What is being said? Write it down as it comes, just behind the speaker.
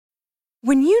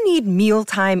When you need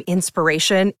mealtime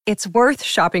inspiration, it's worth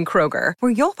shopping Kroger,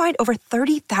 where you'll find over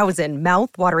 30,000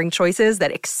 mouth-watering choices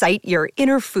that excite your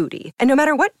inner foodie. And no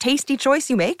matter what tasty choice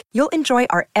you make, you'll enjoy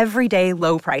our everyday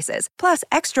low prices, plus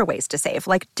extra ways to save,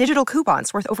 like digital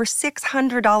coupons worth over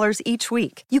 $600 each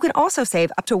week. You can also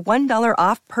save up to $1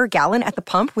 off per gallon at the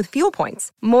pump with fuel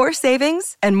points. More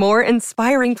savings and more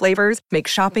inspiring flavors make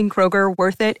shopping Kroger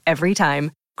worth it every time.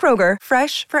 Kroger,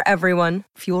 fresh for everyone.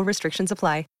 Fuel restrictions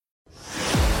apply.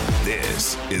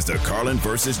 This is the Carlin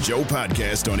versus Joe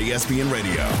podcast on ESPN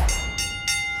Radio.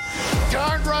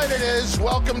 Darn right it is.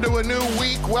 Welcome to a new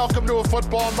week. Welcome to a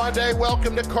Football Monday.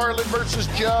 Welcome to Carlin versus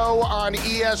Joe on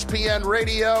ESPN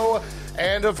Radio.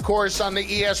 And, of course, on the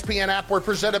ESPN app. We're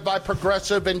presented by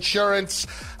Progressive Insurance.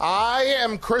 I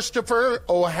am Christopher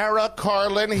O'Hara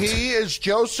Carlin. He is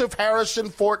Joseph Harrison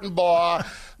Fortenbaugh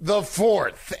the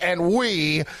fourth. And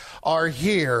we are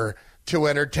here to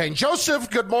entertain. Joseph,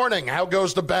 good morning. How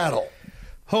goes the battle?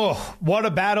 Oh, what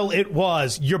a battle it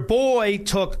was. Your boy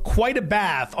took quite a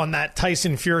bath on that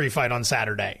Tyson Fury fight on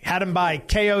Saturday. Had him by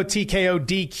KO, TKO,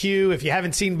 DQ. If you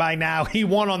haven't seen by now, he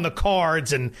won on the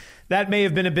cards, and that may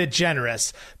have been a bit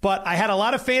generous. But I had a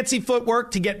lot of fancy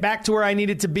footwork to get back to where I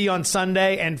needed to be on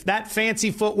Sunday, and that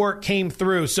fancy footwork came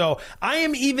through. So I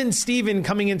am even Steven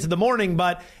coming into the morning,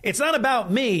 but it's not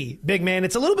about me, big man.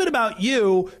 It's a little bit about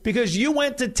you, because you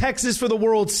went to Texas for the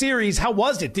World Series. How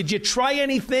was it? Did you try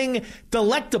anything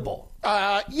delectable?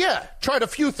 Yeah, tried a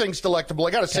few things delectable.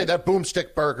 I got to say that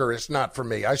boomstick burger is not for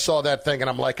me. I saw that thing and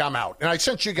I'm like, I'm out. And I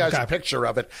sent you guys a picture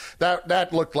of it.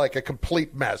 That looked like a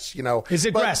complete mess, you know. It's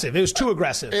aggressive. It was too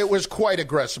aggressive. It was quite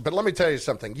aggressive. But let me tell you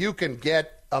something. You can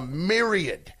get a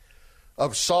myriad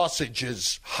of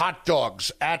sausages, hot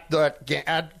dogs at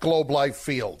Globe Life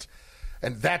Field,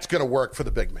 and that's going to work for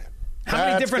the big man. How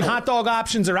many different hot dog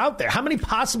options are out there? How many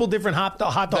possible different hot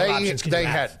dog options can you have? They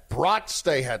had brats,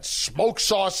 they had smoked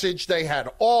sausage, they had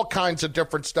all kinds of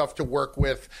different stuff to work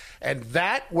with, and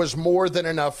that was more than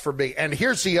enough for me. And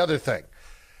here's the other thing.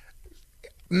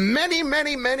 Many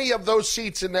of those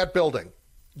seats in that building,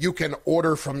 you can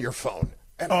order from your phone.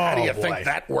 And how do you think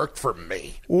that worked for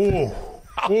me? Ooh.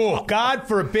 Oh, God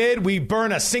forbid we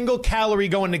burn a single calorie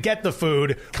going to get the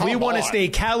food. We want to stay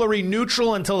calorie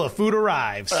neutral until the food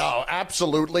arrives. Oh,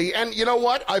 absolutely. And you know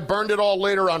what? I burned it all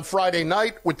later on Friday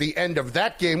night with the end of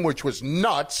that game, which was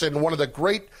nuts, and one of the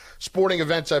great sporting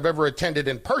events I've ever attended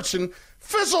in person.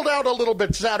 Fizzled out a little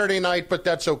bit Saturday night, but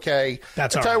that's okay. I'll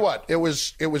tell you what, it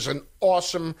was an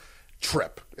awesome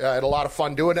trip. I had a lot of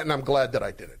fun doing it, and I'm glad that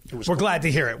I did it. We're glad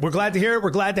to hear it. We're glad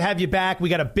to have you back. We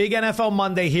got a big NFL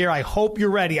Monday here. I hope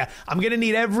you're ready. I'm going to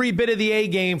need every bit of the A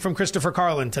game from Christopher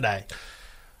Carlin today.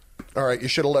 All right, you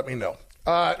should have let me know.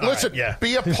 Listen,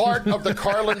 be a part of the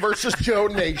Carlin versus Joe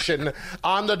Nation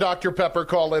on the Dr. Pepper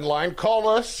call-in line. Call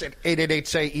us at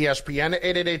 888-SAY-ESPN,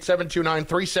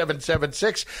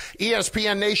 888-729-3776.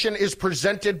 ESPN Nation is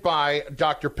presented by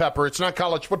Dr. Pepper. It's not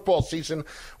college football season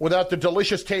without the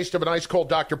delicious taste of an ice-cold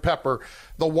Dr. Pepper,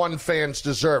 the one fans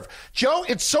deserve. Joe,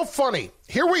 it's so funny.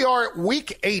 Here we are at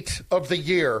week 8 of the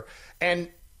year, and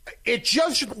it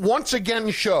just once again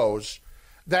shows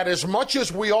that as much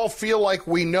as we all feel like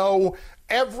we know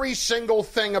every single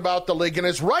thing about the league, and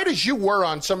as right as you were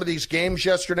on some of these games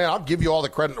yesterday, I'll give you all the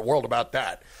credit in the world about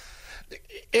that.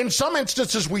 In some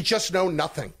instances, we just know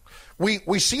nothing.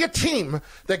 We see a team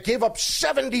that gave up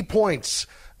 70 points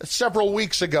several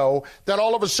weeks ago that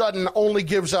all of a sudden only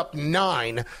gives up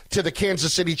 9 to the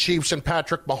Kansas City Chiefs and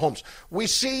Patrick Mahomes. We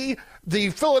see the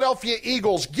Philadelphia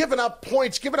Eagles giving up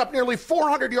points, giving up nearly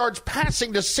 400 yards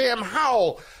passing to Sam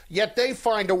Howell, yet they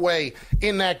find a way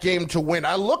in that game to win.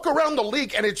 I look around the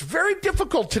league, and it's very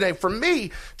difficult today for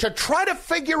me to try to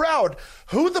figure out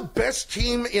who the best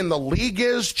team in the league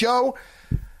is, Joe.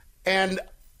 And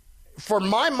for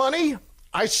my money,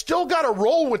 I still got to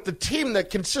roll with the team that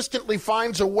consistently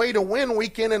finds a way to win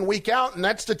week in and week out, and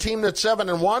that's the team that's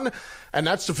 7-1, and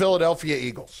that's the Philadelphia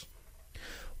Eagles.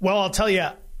 Well, I'll tell you,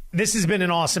 this has been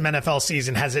an awesome NFL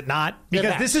season, has it not?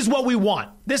 Because this is what we want.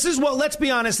 Let's be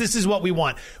honest, this is what we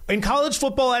want. In college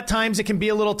football, at times, it can be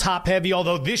a little top-heavy,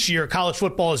 although this year, college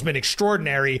football has been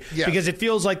extraordinary because it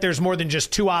feels like there's more than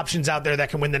just 2 options out there that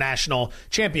can win the national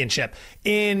championship.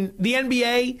 In the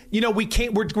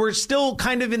NBA, we're still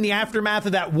kind of in the aftermath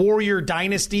of that Warrior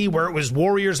dynasty where it was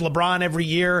Warriors LeBron every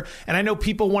year, and I know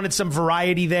people wanted some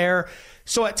variety there.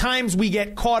 So at times we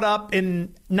get caught up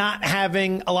in not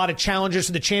having a lot of challengers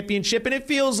for the championship, and it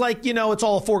feels like, it's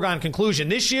all a foregone conclusion.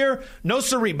 This year, no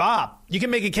siree, Bob. You can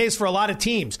make a case for a lot of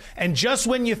teams. And just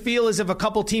when you feel as if a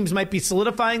couple teams might be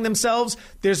solidifying themselves,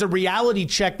 there's a reality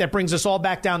check that brings us all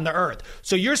back down to earth.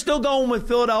 So you're still going with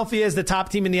Philadelphia as the top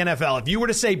team in the NFL. If you were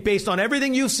to say, based on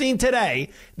everything you've seen today,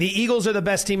 the Eagles are the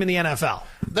best team in the NFL.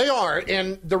 They are,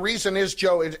 and the reason is,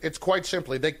 Joe, it's quite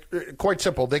simple.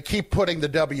 They keep putting the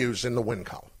W's in the win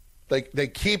column. They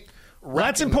keep. Well,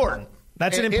 that's important.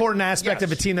 That's an important aspect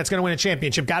of a team that's going to win a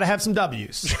championship. Got to have some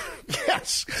W's.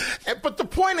 Yes. But the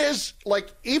point is,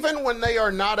 even when they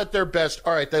are not at their best,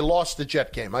 all right, they lost the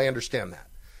Jet game. I understand that.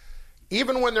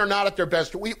 Even when they're not at their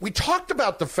best, we talked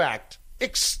about the fact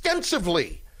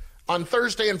extensively on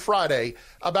Thursday and Friday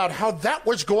about how that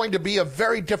was going to be a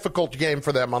very difficult game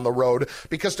for them on the road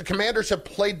because the Commanders have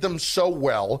played them so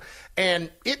well.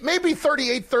 And it may be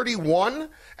 38-31,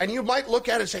 and you might look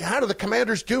at it and say, how do the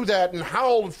Commanders do that? And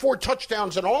how 4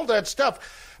 touchdowns and all that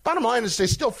stuff. Bottom line is they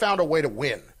still found a way to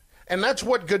win. And that's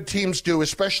what good teams do,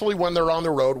 especially when they're on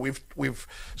the road. We've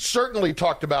certainly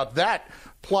talked about that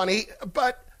plenty,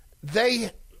 but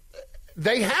they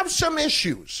have some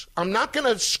issues. I'm not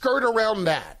going to skirt around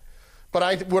that. But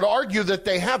I would argue that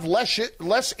they have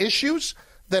less issues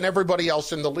than everybody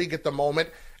else in the league at the moment,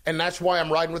 and that's why I'm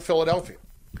riding with Philadelphia.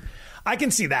 I can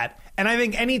see that. And I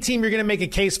think any team you're going to make a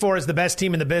case for as the best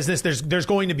team in the business, there's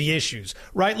going to be issues,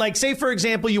 right? Like, say, for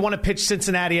example, you want to pitch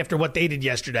Cincinnati after what they did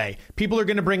yesterday. People are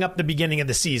going to bring up the beginning of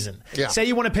the season. Yeah. Say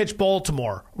you want to pitch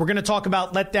Baltimore. We're going to talk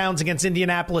about letdowns against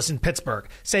Indianapolis and Pittsburgh.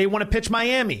 Say you want to pitch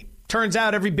Miami. Turns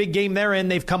out every big game they're in,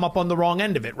 they've come up on the wrong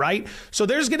end of it, right? So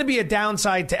there's going to be a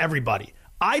downside to everybody.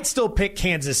 I'd still pick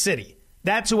Kansas City.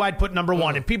 That's who I'd put number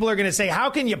one. And people are going to say,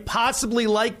 how can you possibly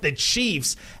like the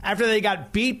Chiefs after they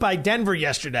got beat by Denver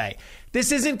yesterday?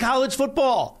 This isn't college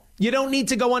football. You don't need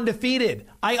to go undefeated.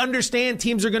 I understand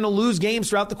teams are going to lose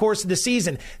games throughout the course of the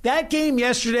season. That game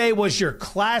yesterday was your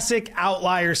classic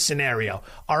outlier scenario.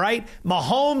 All right?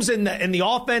 Mahomes and the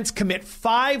offense commit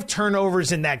 5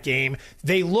 turnovers in that game.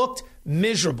 They looked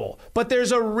miserable. But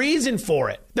there's a reason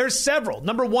for it. There's several.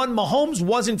 Number one, Mahomes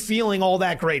wasn't feeling all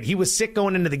that great. He was sick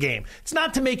going into the game. It's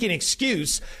not to make an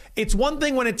excuse. It's one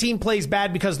thing when a team plays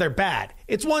bad because they're bad.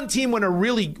 It's one thing when a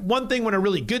really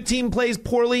good team plays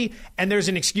poorly and there's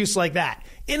an excuse like that.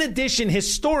 In addition,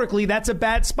 historically, that's a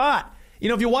bad spot. You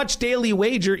know, if you watch Daily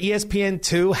Wager,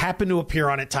 ESPN2 happen to appear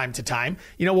on it time to time.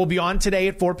 You know, we'll be on today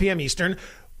at 4 p.m. Eastern.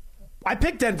 I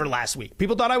picked Denver last week.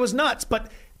 People thought I was nuts,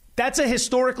 but that's a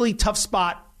historically tough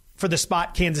spot for the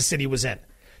spot Kansas City was in.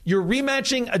 You're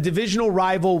rematching a divisional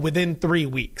rival within 3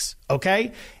 weeks,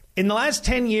 okay? In the last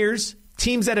 10 years,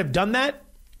 teams that have done that,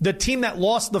 the team that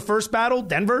lost the first battle,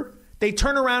 Denver, they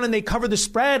turn around and they cover the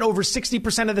spread over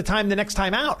 60% of the time the next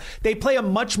time out. They play a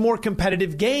much more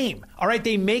competitive game, all right?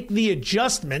 They make the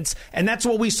adjustments, and that's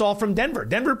what we saw from Denver.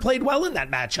 Denver played well in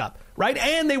that matchup, right?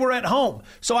 And they were at home.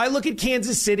 So I look at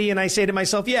Kansas City and I say to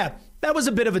myself, yeah, that was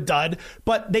a bit of a dud,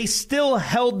 but they still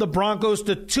held the Broncos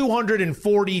to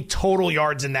 240 total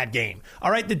yards in that game.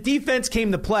 All right, the defense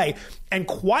came to play, and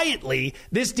quietly,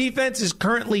 this defense is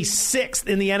currently 6th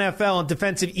in the NFL in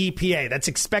defensive EPA. That's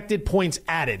expected points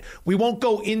added. We won't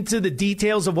go into the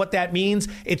details of what that means.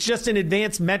 It's just an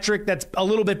advanced metric that's a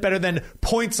little bit better than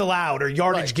points allowed or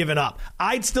yardage given up.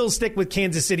 I'd still stick with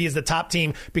Kansas City as the top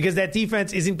team because that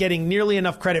defense isn't getting nearly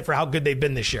enough credit for how good they've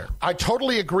been this year. I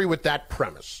totally agree with that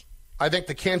premise. I think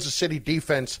the Kansas City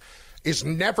defense is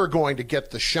never going to get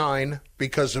the shine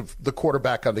because of the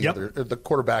quarterback on the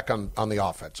quarterback on the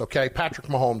offense. Okay, Patrick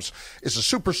Mahomes is a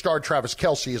superstar. Travis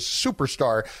Kelce is a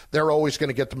superstar. They're always going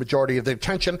to get the majority of the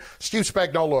attention. Steve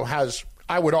Spagnuolo has,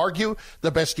 I would argue,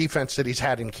 the best defense that he's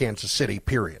had in Kansas City.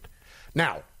 Period.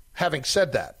 Now, having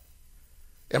said that,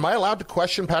 am I allowed to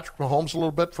question Patrick Mahomes a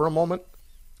little bit for a moment?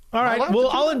 All right. Well,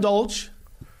 I'll indulge.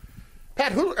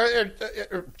 Pat, who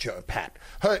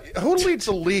leads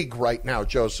the league right now,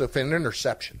 Joseph, in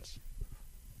interceptions?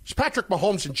 It's Patrick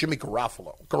Mahomes and Jimmy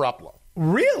Garoppolo.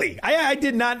 Really? I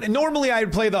did not. Normally, I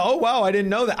would play I didn't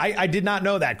know that. I did not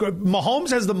know that.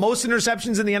 Mahomes has the most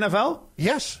interceptions in the NFL?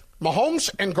 Yes.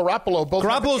 Mahomes and Garoppolo both.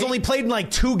 Garoppolo's only played in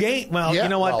like 2 games. Well, yeah, you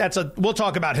know what? We'll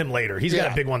talk about him later. He's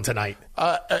got a big one tonight.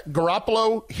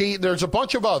 Garoppolo, there's a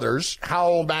bunch of others,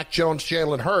 Howell, Mac Jones,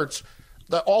 Jalen Hurts,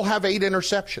 that all have 8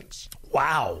 interceptions.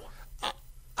 Wow.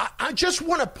 I just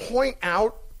want to point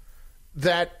out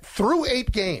that through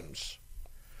 8 games,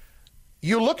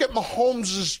 you look at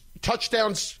Mahomes'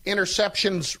 touchdowns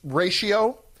interceptions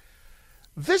ratio,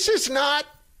 this is not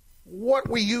what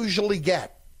we usually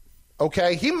get.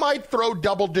 Okay? He might throw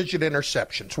double-digit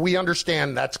interceptions. We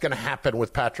understand that's going to happen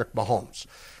with Patrick Mahomes.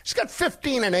 He's got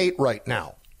 15-8 right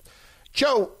now.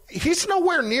 Joe, he's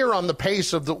nowhere near on the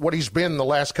pace of what he's been the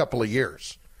last couple of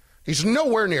years. He's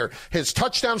nowhere near. His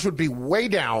touchdowns would be way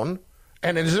down,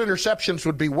 and his interceptions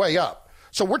would be way up.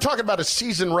 So we're talking about a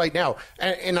season right now,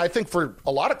 and I think for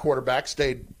a lot of quarterbacks,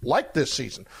 they'd like this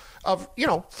season of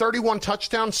 31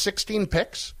 touchdowns, 16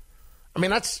 picks. I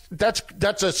mean,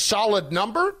 that's a solid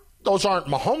number. Those aren't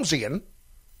Mahomesian.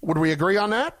 Would we agree on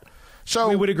that? So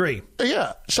we would agree.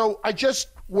 Yeah. So I just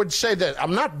would say that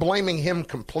I'm not blaming him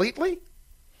completely.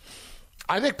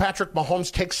 I think Patrick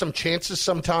Mahomes takes some chances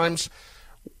sometimes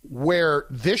where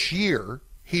this year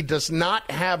he does not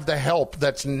have the help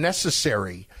that's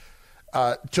necessary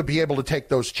to be able to take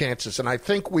those chances. And I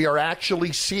think we are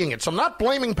actually seeing it. So I'm not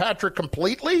blaming Patrick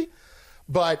completely,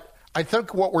 but I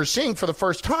think what we're seeing for the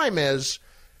first time is,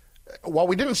 while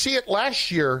we didn't see it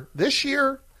last year, this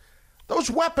year,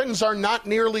 those weapons are not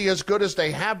nearly as good as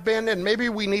they have been, and maybe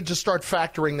we need to start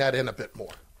factoring that in a bit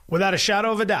more. Without a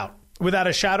shadow of a doubt. Without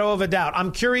a shadow of a doubt.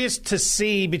 I'm curious to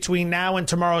see between now and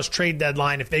tomorrow's trade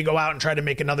deadline if they go out and try to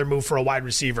make another move for a wide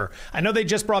receiver. I know they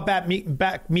just brought back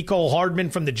Mecole Hardman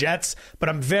from the Jets, but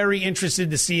I'm very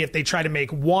interested to see if they try to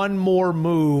make one more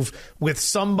move with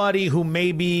somebody who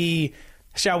maybe,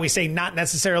 shall we say, not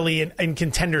necessarily in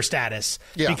contender status,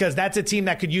 because that's a team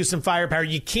that could use some firepower.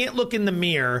 You can't look in the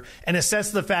mirror and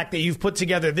assess the fact that you've put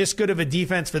together this good of a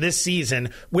defense for this season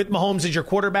with Mahomes as your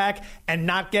quarterback and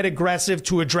not get aggressive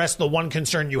to address the one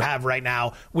concern you have right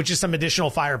now, which is some additional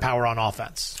firepower on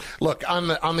offense. Look, on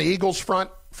the Eagles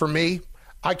front, for me,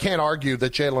 I can't argue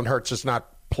that Jalen Hurts has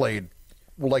not played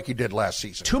like he did last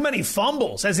season. Too many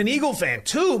fumbles. As an Eagle fan,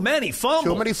 too many fumbles.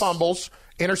 Too many fumbles.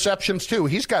 Interceptions, too.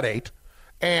 He's got 8.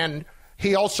 And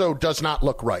he also does not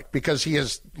look right because he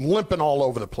is limping all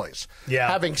over the place. Yeah.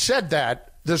 Having said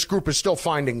that, this group is still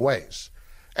finding ways.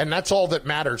 And that's all that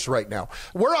matters right now.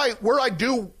 Where I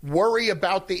do worry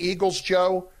about the Eagles,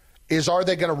 Joe, is are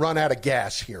they going to run out of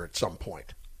gas here at some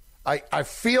point? I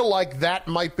feel like that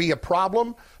might be a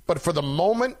problem. But for the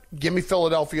moment, give me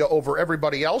Philadelphia over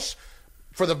everybody else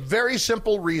for the very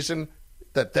simple reason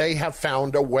that they have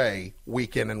found a way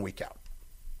week in and week out.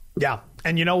 Yeah.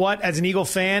 And you know what? As an Eagle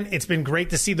fan, it's been great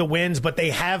to see the wins, but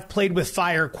they have played with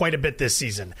fire quite a bit this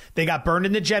season. They got burned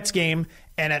in the Jets game,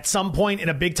 and at some point in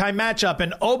a big-time matchup,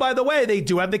 and oh, by the way, they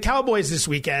do have the Cowboys this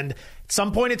weekend. At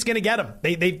some point, it's going to get them.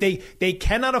 They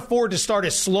cannot afford to start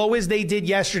as slow as they did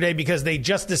yesterday because they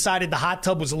just decided the hot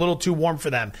tub was a little too warm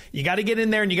for them. You got to get in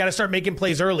there, and you got to start making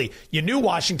plays early. You knew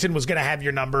Washington was going to have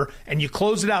your number, and you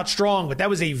closed it out strong, but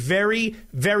that was a very,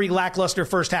 very lackluster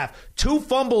first half. 2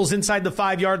 fumbles inside the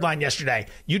 5-yard line yesterday.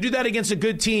 You do that against a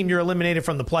good team, you're eliminated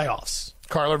from the playoffs.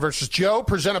 Carlin versus Joe,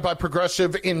 presented by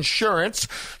Progressive Insurance.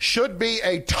 Should be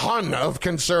a ton of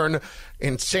concern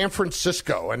in San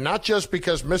Francisco, and not just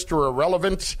because Mr.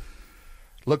 Irrelevant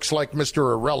looks like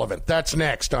Mr. Irrelevant. That's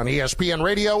next on ESPN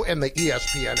Radio and the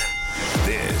ESPN app.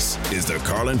 This is the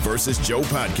Carlin versus Joe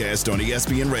podcast on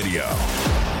ESPN Radio.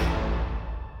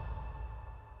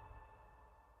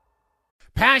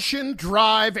 Passion,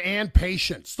 drive, and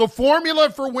patience. The formula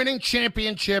for winning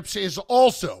championships is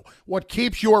also what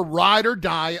keeps your ride or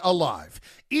die alive.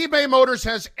 eBay Motors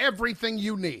has everything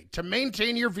you need to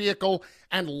maintain your vehicle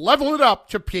and level it up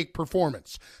to peak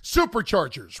performance.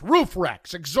 Superchargers, roof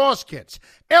racks, exhaust kits,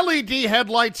 LED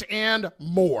headlights, and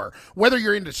more. Whether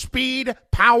you're into speed,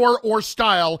 power, or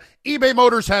style, eBay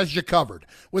Motors has you covered.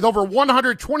 With over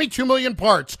 122 million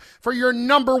parts for your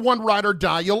number one ride or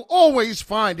die, you'll always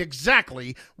find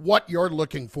exactly what you're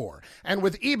looking for. And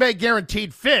with eBay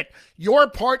Guaranteed Fit, your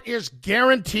part is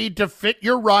guaranteed to fit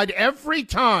your ride every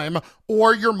time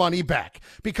or your money back.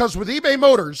 Because with eBay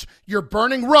Motors, you're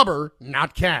burning rubber,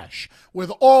 not cash.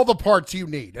 With all the parts you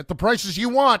need at the prices you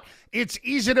want, it's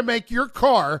easy to make your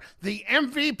car the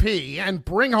MVP and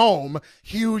bring home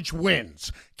huge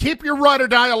wins. Keep your ride or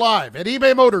die alive at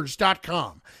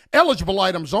ebaymotors.com. Eligible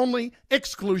items only.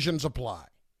 Exclusions apply.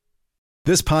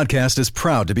 This podcast is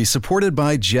proud to be supported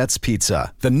by Jets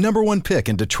Pizza, the #1 pick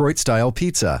in Detroit-style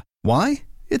pizza. Why?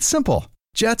 It's simple.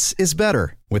 Jets is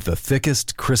better. With the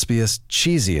thickest, crispiest,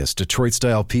 cheesiest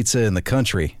Detroit-style pizza in the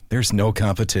country, there's no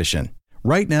competition.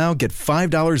 Right now, get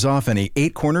 $5 off any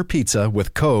 8-corner pizza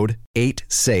with code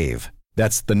 8SAVE.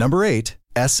 That's the number 8,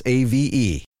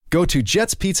 SAVE. Go to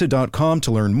jetspizza.com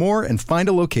to learn more and find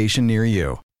a location near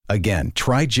you. Again,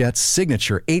 try Jet's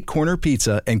signature 8-corner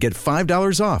pizza and get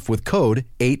 $5 off with code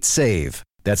 8SAVE.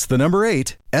 That's the number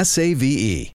 8,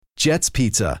 SAVE. Jet's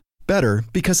Pizza. Better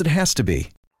because it has to be.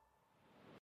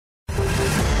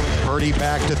 Purdy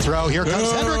back to throw. Here comes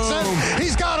Hendrickson.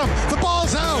 He's got him. The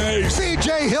ball's out.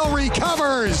 C.J. Hill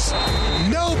recovers.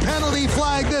 No penalty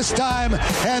flag this time,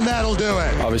 and that'll do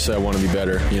it. Obviously, I want to be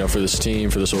better, for this team,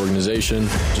 for this organization,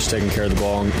 just taking care of the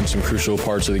ball in some crucial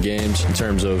parts of the games. In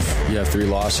terms of you have 3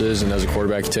 losses, and as a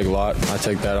quarterback, you take a lot. I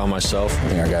take that on myself. I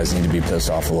think our guys need to be pissed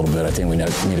off a little bit. I think we need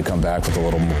to come back with a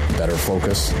little better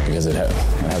focus because it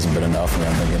hasn't been enough. We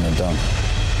haven't been getting it done.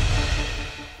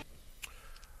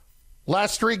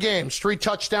 Last 3 games, 3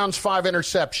 touchdowns, 5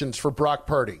 interceptions for Brock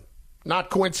Purdy.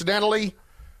 Not coincidentally,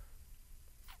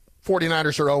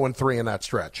 49ers are 0-3 in that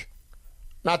stretch.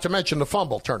 Not to mention the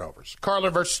fumble turnovers.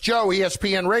 Carlin versus Joe,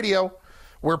 ESPN Radio.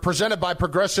 We're presented by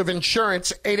Progressive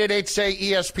Insurance,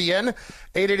 888-SAY-ESPN,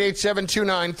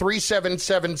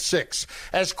 888-729-3776.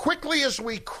 As quickly as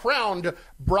we crowned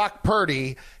Brock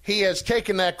Purdy, he has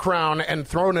taken that crown and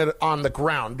thrown it on the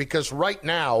ground because right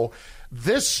now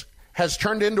this has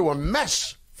turned into a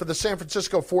mess for the San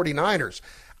Francisco 49ers.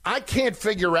 I can't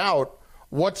figure out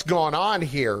what's going on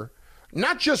here,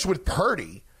 not just with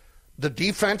Purdy. The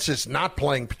defense is not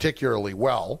playing particularly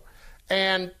well,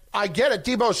 and I get it.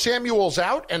 Deebo Samuel's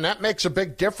out, and that makes a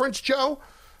big difference, Joe.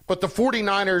 But the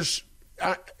 49ers,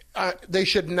 they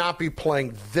should not be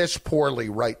playing this poorly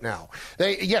right now.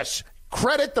 Yes,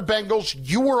 credit the Bengals.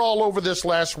 You were all over this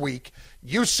last week.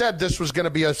 You said this was going to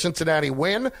be a Cincinnati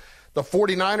win. The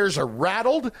 49ers are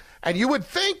rattled, and you would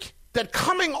think that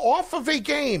coming off of a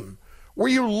game where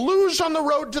you lose on the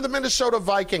road to the Minnesota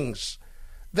Vikings,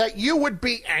 that you would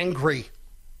be angry.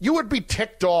 You would be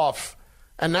ticked off.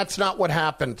 And that's not what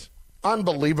happened.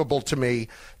 Unbelievable to me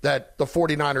that the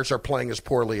 49ers are playing as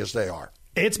poorly as they are.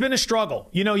 It's been a struggle.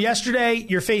 Yesterday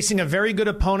you're facing a very good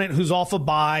opponent who's off a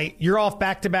bye. You're off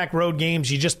back-to-back road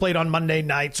games. You just played on Monday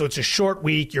night, so it's a short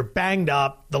week. You're banged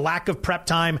up. The lack of prep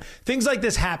time. Things like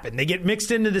this happen. They get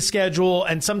mixed into the schedule,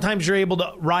 and sometimes you're able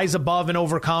to rise above and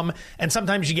overcome, and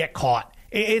sometimes you get caught.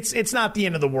 It's not the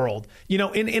end of the world.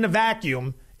 In a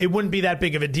vacuum, it wouldn't be that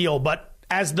big of a deal, but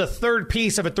as the third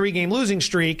piece of a 3-game losing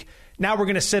streak, now we're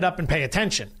going to sit up and pay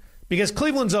attention because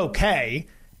Cleveland's okay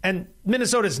and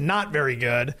Minnesota's not very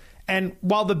good. And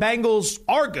while the Bengals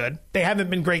are good, they haven't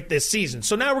been great this season.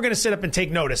 So now we're going to sit up and take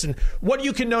notice. And what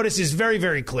you can notice is very,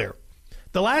 very clear.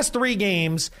 The last 3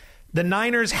 games, the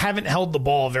Niners haven't held the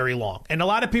ball very long. And a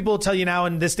lot of people will tell you now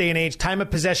in this day and age, time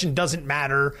of possession doesn't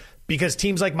matter because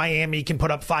teams like Miami can put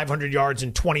up 500 yards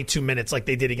in 22 minutes like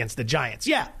they did against the Giants.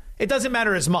 Yeah. It doesn't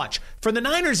matter as much. For the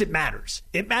Niners, it matters.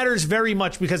 It matters very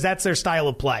much because that's their style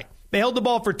of play. They held the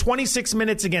ball for 26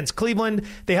 minutes against Cleveland.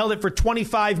 They held it for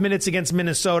 25 minutes against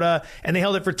Minnesota. And they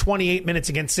held it for 28 minutes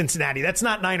against Cincinnati. That's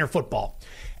not Niner football.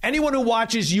 Anyone who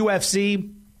watches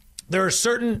UFC, there are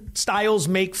certain styles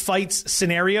make fights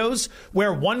scenarios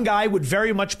where one guy would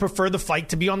very much prefer the fight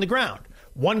to be on the ground.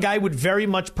 One guy would very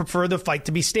much prefer the fight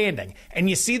to be standing. And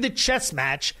you see the chess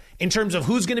match in terms of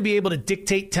who's going to be able to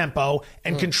dictate tempo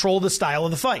and control the style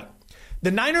of the fight. The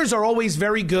Niners are always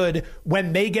very good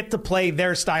when they get to play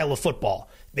their style of football.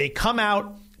 They come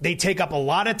out, they take up a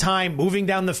lot of time moving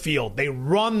down the field. They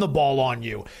run the ball on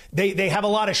you. They have a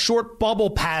lot of short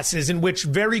bubble passes in which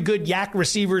very good yak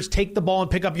receivers take the ball and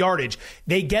pick up yardage.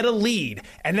 They get a lead.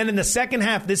 And then in the second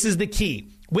half, this is the key.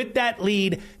 With that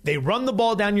lead, they run the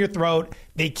ball down your throat.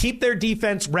 They keep their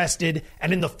defense rested.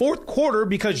 And in the fourth quarter,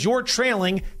 because you're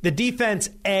trailing, the defense,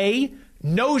 A,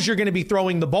 knows you're going to be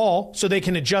throwing the ball so they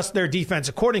can adjust their defense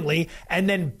accordingly. And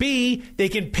then B, they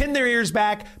can pin their ears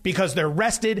back because they're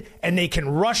rested and they can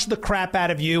rush the crap out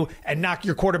of you and knock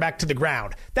your quarterback to the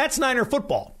ground. That's Niner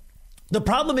football. The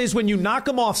problem is when you knock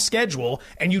them off schedule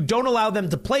and you don't allow them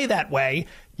to play that way,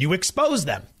 you expose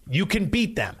them. You can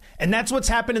beat them. And that's what's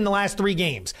happened in the last 3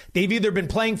 games. They've either been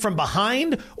playing from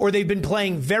behind or they've been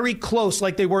playing very close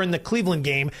like they were in the Cleveland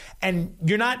game. And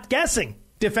you're not guessing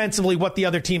defensively what the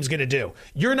other team's going to do.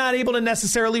 You're not able to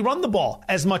necessarily run the ball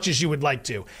as much as you would like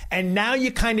to. And now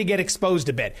you kind of get exposed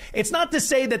a bit. It's not to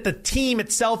say that the team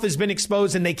itself has been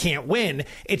exposed and they can't win.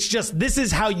 It's just this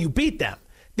is how you beat them.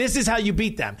 This is how you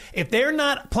beat them. If they're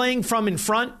not playing from in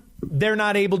front, they're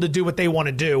not able to do what they want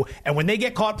to do. And when they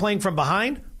get caught playing from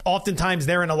behind, oftentimes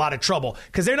they're in a lot of trouble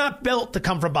because they're not built to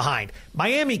come from behind.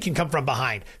 Miami can come from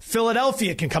behind.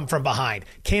 Philadelphia can come from behind.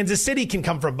 Kansas City can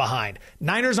come from behind.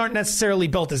 Niners aren't necessarily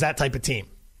built as that type of team.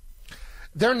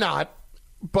 They're not,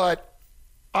 but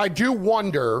I do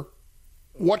wonder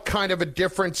what kind of a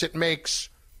difference it makes.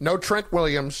 No Trent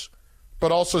Williams,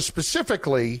 but also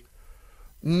specifically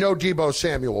no Deebo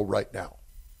Samuel right now.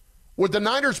 Would the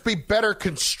Niners be better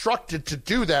constructed to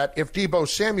do that if Deebo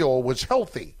Samuel was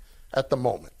healthy at the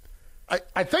moment?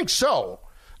 I think so.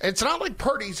 It's not like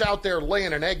Purdy's out there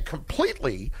laying an egg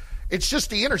completely. It's just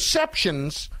the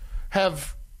interceptions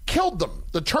have killed them.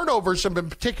 The turnovers have been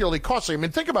particularly costly. I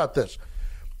mean, think about this.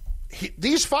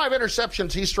 These 5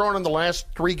 interceptions he's thrown in the last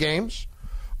 3 games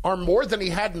are more than he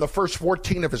had in the first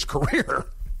 14 of his career.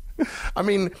 I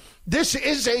mean, this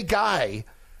is a guy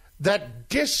that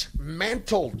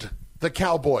dismantled the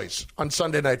Cowboys on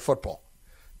Sunday Night Football.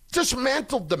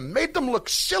 Dismantled them, made them look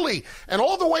silly, and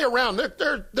all the way around.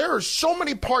 There are so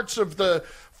many parts of the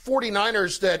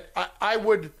 49ers that I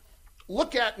would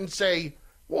look at and say,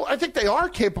 well, I think they are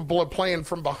capable of playing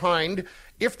from behind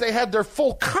if they had their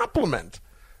full complement.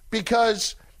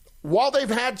 Because while they've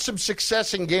had some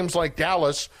success in games like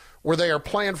Dallas where they are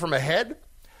playing from ahead,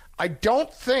 I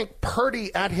don't think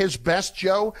Purdy at his best,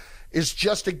 Joe, is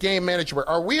just a game manager.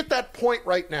 Are we at that point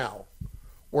right now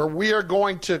where we are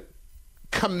going to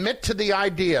commit to the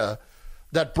idea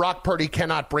that Brock Purdy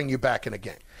cannot bring you back in a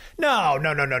game? No.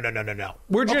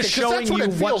 We're just showing that's what you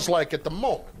it feels like at the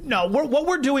moment. No, what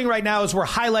we're doing right now is we're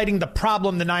highlighting the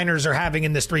problem the Niners are having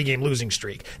in this 3-game losing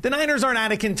streak. The Niners aren't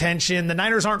out of contention. The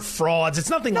Niners aren't frauds. It's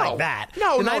nothing like that.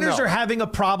 The Niners are having a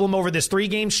problem over this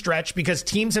 3-game stretch because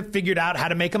teams have figured out how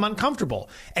to make them uncomfortable.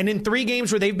 And in 3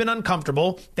 games where they've been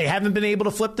uncomfortable, they haven't been able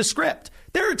to flip the script.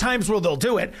 There are times where they'll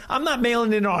do it. I'm not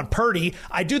mailing it on Purdy.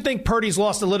 I do think Purdy's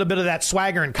lost a little bit of that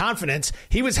swagger and confidence.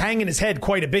 He was hanging his head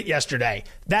quite a bit yesterday.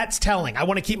 That's telling. I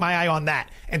want to keep my eye on that.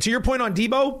 And to your point on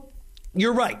Debo,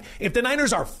 you're right. If the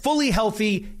Niners are fully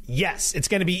healthy, yes, it's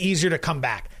going to be easier to come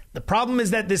back. The problem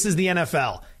is that this is the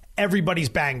NFL. Everybody's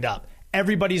banged up.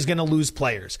 Everybody's going to lose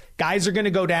players. Guys are going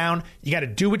to go down. You got to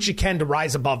do what you can to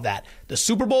rise above that. The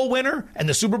Super Bowl winner and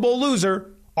the Super Bowl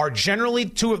loser are generally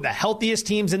 2 of the healthiest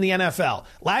teams in the NFL.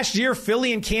 Last year,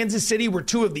 Philly and Kansas City were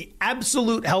 2 of the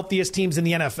absolute healthiest teams in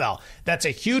the NFL. That's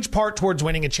a huge part towards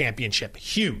winning a championship.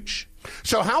 Huge.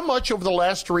 So how much over the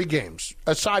last 3 games,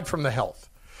 aside from the health,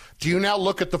 do you now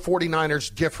look at the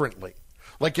 49ers differently?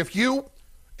 Like if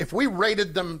we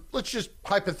rated them, let's just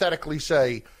hypothetically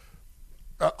say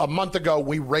a month ago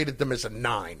we rated them as a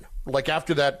 9, like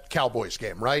after that Cowboys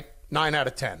game, right? 9 out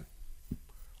of 10.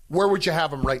 Where would you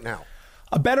have them right now?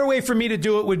 A better way for me to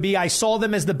do it would be I saw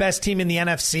them as the best team in the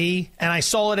NFC, and I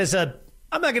saw it as I'm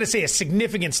not going to say a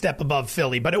significant step above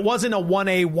Philly, but it wasn't a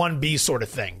 1A, 1B sort of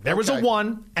thing. There was a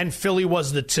 1, and Philly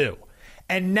was the 2.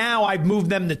 And now I've moved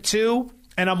them to 2,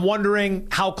 and I'm wondering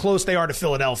how close they are to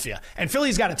Philadelphia. And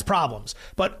Philly's got its problems.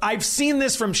 But I've seen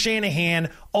this from Shanahan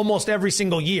almost every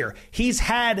single year. He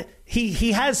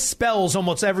has spells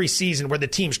almost every season where the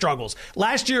team struggles.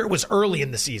 Last year, it was early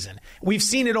in the season. We've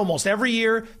seen it almost every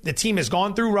year. The team has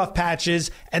gone through rough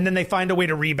patches, and then they find a way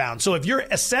to rebound. So if you're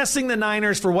assessing the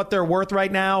Niners for what they're worth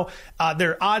right now,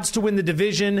 their odds to win the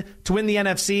division, to win the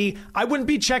NFC, I wouldn't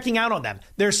be checking out on them.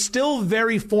 They're still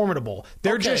very formidable.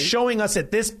 They're just showing us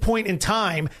at this point in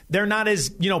time, they're not as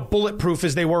bulletproof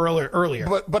as they were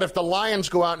earlier. But if the Lions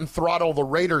go out and throttle the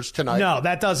Raiders tonight. No,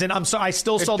 that doesn't. I'm sorry. I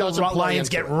still saw the Lions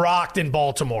get rocked in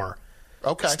Baltimore.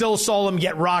 Okay. Still saw them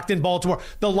get rocked in Baltimore.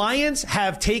 The Lions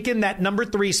have taken that number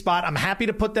 3 spot. I'm happy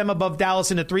to put them above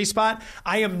Dallas in a 3 spot.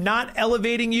 I am not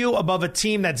elevating you above a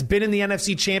team that's been in the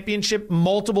NFC Championship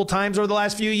multiple times over the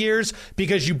last few years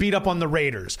because you beat up on the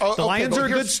Raiders. The Lions are a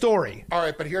good story. All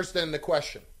right, but here's then the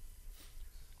question.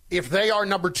 If they are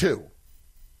number 2,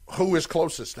 who is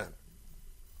closest then?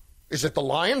 Is it the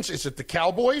Lions? Is it the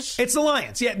Cowboys? It's the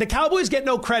Lions. Yeah, the Cowboys get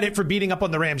no credit for beating up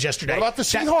on the Rams yesterday. What about the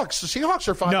Seahawks? The Seahawks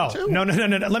are 5-2. No.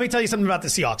 Let me tell you something about the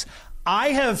Seahawks.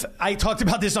 I talked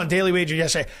about this on Daily Wager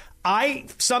yesterday. I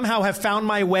somehow have found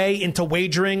my way into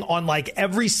wagering on like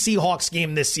every Seahawks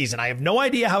game this season. I have no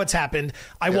idea how it's happened.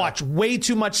 I watch way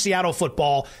too much Seattle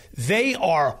football. They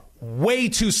are way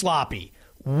too sloppy.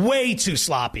 Way too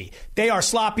sloppy. They are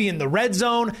sloppy in the red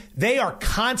zone. They are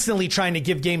constantly trying to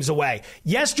give games away.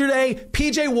 Yesterday,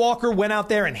 P.J. Walker went out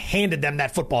there and handed them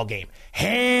that football game.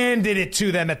 Handed it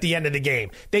to them at the end of the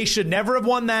game. They should never have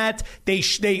won that.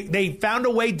 They found a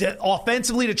way to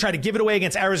offensively to try to give it away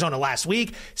against Arizona last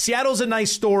week. Seattle's a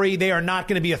nice story. They are not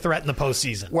going to be a threat in the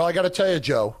postseason. Well, I got to tell you,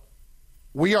 Joe,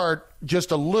 we are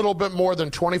just a little bit more than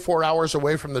 24 hours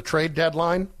away from the trade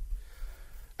deadline.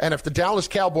 And if the Dallas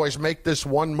Cowboys make this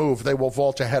one move, they will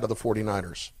vault ahead of the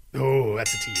 49ers. Oh,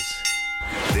 that's a tease.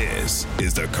 This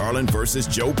is the Carlin versus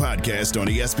Joe podcast on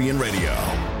ESPN Radio.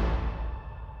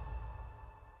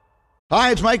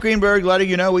 Hi, it's Mike Greenberg letting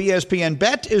you know ESPN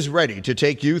Bet is ready to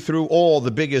take you through all the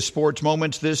biggest sports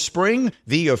moments this spring.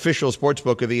 The official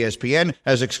sportsbook of ESPN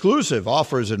has exclusive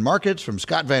offers and markets from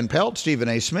Scott Van Pelt, Stephen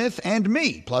A. Smith, and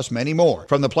me, plus many more.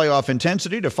 From the playoff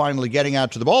intensity to finally getting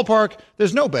out to the ballpark,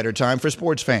 there's no better time for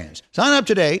sports fans. Sign up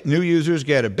today. New users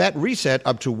get a bet reset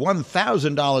up to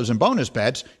 $1,000 in bonus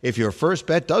bets if your first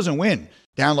bet doesn't win.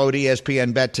 Download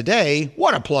ESPN Bet today.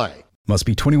 What a play. Must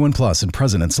be 21 plus and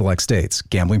present in select states.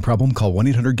 Gambling problem? Call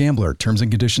 1-800-GAMBLER. Terms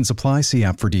and conditions apply. See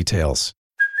app for details.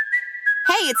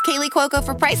 Hey, it's Kaylee Cuoco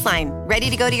for Priceline. Ready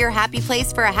to go to your happy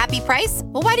place for a happy price?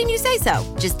 Well, why didn't you say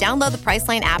so? Just download the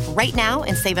Priceline app right now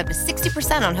and save up to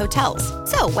 60% on hotels.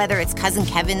 So whether it's Cousin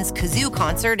Kevin's Kazoo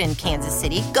Concert in Kansas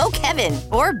City, go Kevin,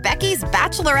 or Becky's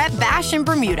Bachelorette Bash in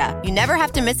Bermuda, you never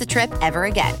have to miss a trip ever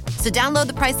again. So download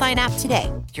the Priceline app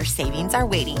today. Your savings are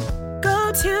waiting.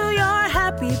 Go to your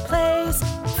happy place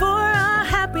for a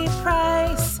happy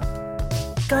price.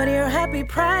 Go to your happy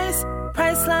price,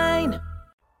 Priceline.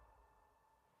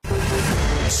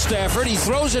 Stafford, he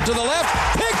throws it to the left,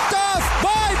 picked off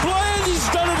by Bland. He's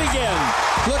done it again.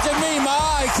 Look at me, my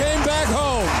eye came back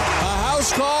home. A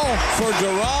house call for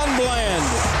Deron Bland.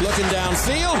 Looking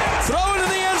downfield, throw it in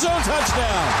the end zone,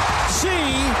 touchdown.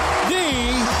 C.D.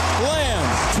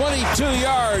 Lamb, 22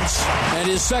 yards, and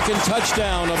his second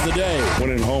touchdown of the day.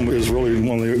 Winning home is really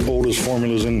one of the oldest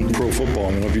formulas in pro football.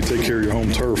 I mean, if you take care of your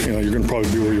home turf, you're going to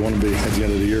probably be where you want to be at the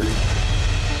end of the year.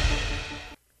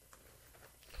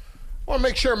 I want to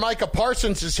make sure Micah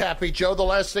Parsons is happy, Joe. The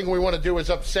last thing we want to do is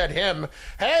upset him.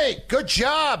 Hey, good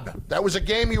job. That was a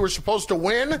game you were supposed to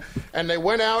win, and they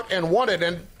went out and won it.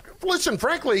 And listen,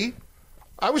 frankly,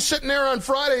 I was sitting there on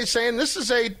Friday saying this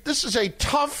is a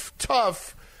tough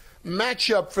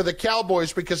matchup for the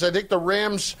Cowboys because I think the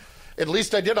Rams, at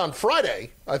least I did on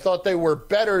Friday, I thought they were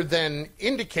better than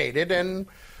indicated. And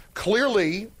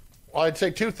clearly, well, I'd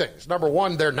say two things. Number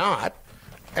one, they're not.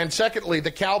 And secondly,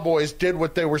 the Cowboys did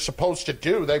what they were supposed to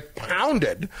do. They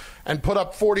pounded and put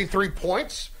up 43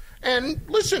 points. And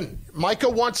listen, Micah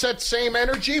wants that same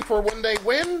energy for when they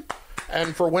win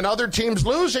and for when other teams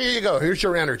lose. Here you go. Here's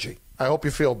your energy. I hope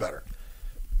you feel better.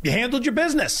 You handled your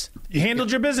business.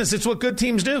 It's what good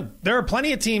teams do. There are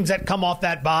plenty of teams that come off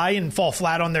that bye and fall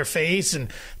flat on their face, and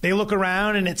they look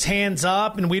around and it's hands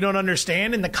up and we don't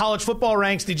understand. In the college football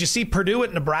ranks, did you see Purdue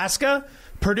at Nebraska?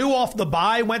 Purdue off the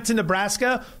bye went to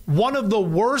Nebraska. One of the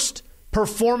worst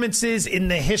performances in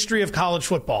the history of college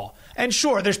football. And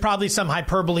sure, there's probably some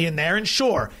hyperbole in there. And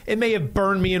sure, it may have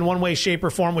burned me in one way, shape, or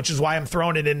form, which is why I'm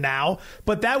throwing it in now.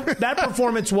 But that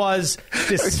performance was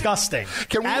disgusting.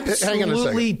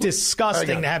 Absolutely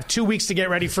disgusting to have 2 weeks to get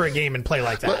ready for a game and play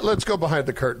like that. Let's go behind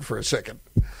the curtain for a second.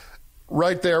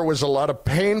 Right there was a lot of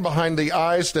pain behind the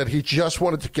eyes that he just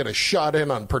wanted to get a shot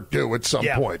in on Purdue at some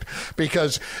point.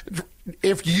 Because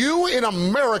if you in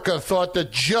America thought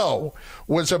that Joe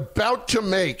was about to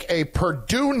make a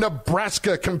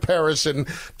Purdue-Nebraska comparison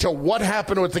to what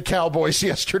happened with the Cowboys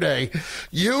yesterday,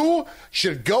 you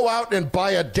should go out and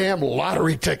buy a damn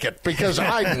lottery ticket because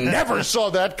I never saw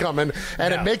that coming.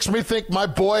 And It makes me think my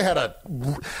boy had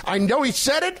I know he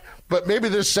said it, but maybe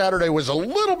this Saturday was a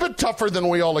little bit tougher than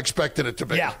we all expected it to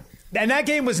be. Yeah. And that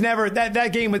game was never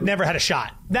never had a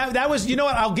shot. That was, you know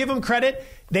what, I'll give them credit.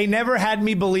 They never had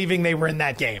me believing they were in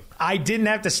that game. I didn't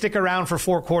have to stick around for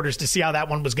 4 quarters to see how that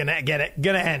one was gonna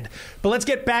end. But let's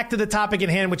get back to the topic at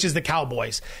hand, which is the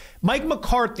Cowboys. Mike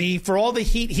McCarthy, for all the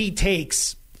heat he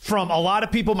takes from a lot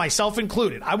of people, myself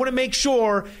included, I want to make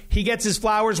sure he gets his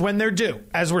flowers when they're due,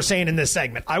 as we're saying in this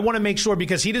segment. I want to make sure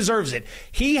because he deserves it.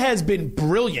 He has been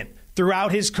brilliant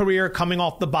throughout his career coming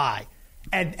off the bye.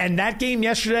 And that game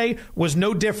yesterday was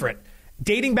no different.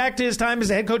 Dating back to his time as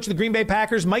the head coach of the Green Bay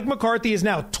Packers, Mike McCarthy is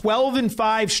now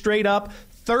 12-5 straight up,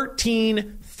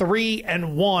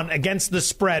 13-3-1 against the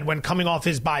spread when coming off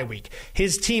his bye week.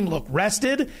 His team looked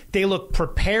rested. They looked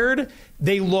prepared.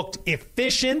 They looked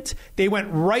efficient. They went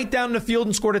right down the field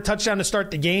and scored a touchdown to start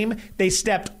the game. They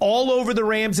stepped all over the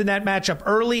Rams in that matchup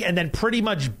early and then pretty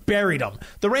much buried them.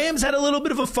 The Rams had a little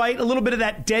bit of a fight, a little bit of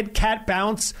that dead cat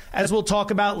bounce, as we'll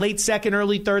talk about, late second,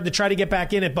 early third to try to get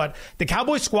back in it, but the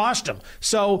Cowboys squashed them.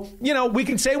 So, we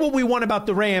can say what we want about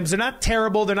the Rams. They're not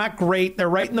terrible. They're not great. They're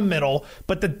right in the middle,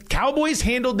 but the Cowboys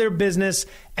handled their business,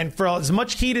 and for as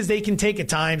much heat as they can take at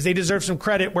times, they deserve some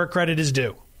credit where credit is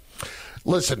due.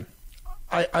 Listen,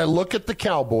 I look at the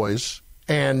Cowboys,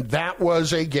 and that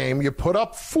was a game. You put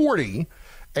up 40,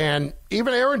 and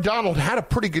even Aaron Donald had a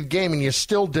pretty good game, and you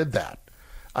still did that.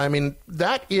 I mean,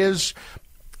 that is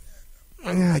 –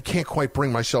 I can't quite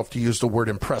bring myself to use the word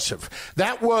impressive.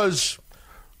 That was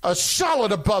a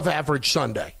solid above-average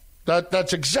Sunday.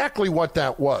 That's exactly what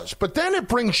that was. But then it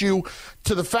brings you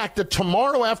to the fact that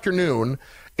tomorrow afternoon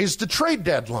is the trade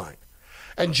deadline.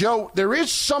 And, Joe, there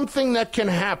is something that can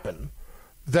happen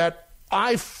that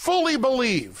I fully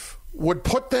believe would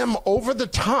put them over the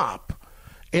top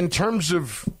in terms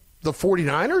of the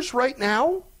 49ers right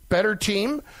now, better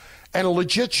team, and a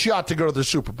legit shot to go to the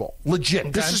Super Bowl. Legit.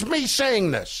 Okay. This is me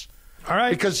saying this. All right.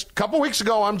 Because a couple weeks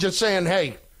ago, I'm just saying,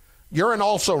 hey, you're an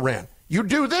also-ran. You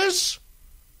do this,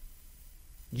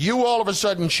 you all of a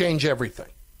sudden change everything.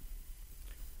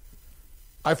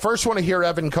 I first want to hear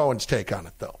Evan Cohen's take on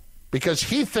it, though, because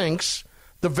he thinks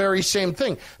the very same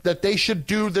thing, that they should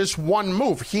do this one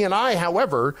move. He and I,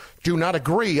 however, do not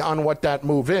agree on what that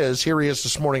move is. Here he is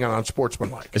this morning on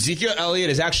Unsportsmanlike. Ezekiel Elliott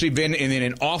has actually been in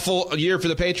an awful year for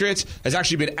the Patriots, has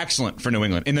actually been excellent for New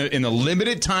England. In the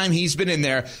limited time he's been in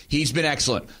there, he's been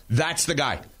excellent. That's the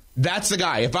guy. That's the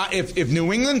guy. If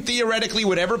New England theoretically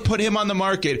would ever put him on the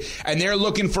market and they're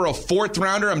looking for a fourth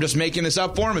rounder, I'm just making this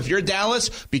up for him. If you're Dallas,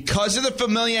 because of the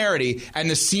familiarity and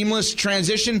the seamless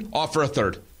transition, offer a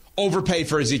third. Overpay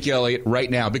for Ezekiel Elliott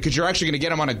right now because you're actually going to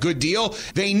get him on a good deal.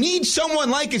 They need someone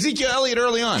like Ezekiel Elliott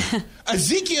early on.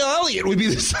 Ezekiel Elliott would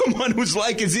be someone who's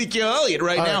like Ezekiel Elliott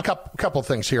right now. A couple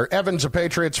things here. Evan's a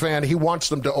Patriots fan. He wants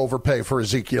them to overpay for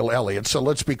Ezekiel Elliott, so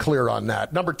let's be clear on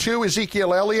that. Number 2,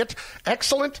 Ezekiel Elliott,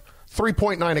 excellent,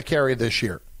 3.9 a carry this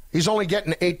year. He's only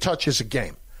getting 8 touches a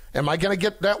game. Am I going to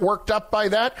get that worked up by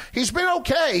that? He's been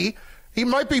okay. He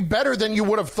might be better than you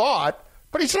would have thought,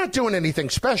 but he's not doing anything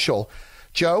special.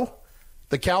 Joe,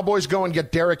 the Cowboys go and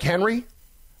get Derrick Henry.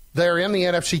 They're in the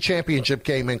NFC Championship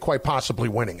game and quite possibly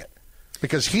winning it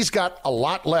because he's got a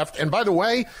lot left. And by the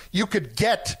way, you could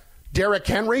get Derrick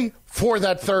Henry for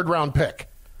that third-round pick.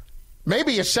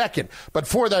 Maybe a second, but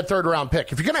for that third-round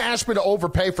pick. If you're going to ask me to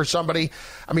overpay for somebody,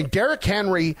 I mean, Derrick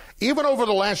Henry, even over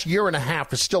the last year and a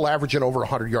half, is still averaging over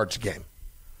 100 yards a game.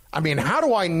 I mean, how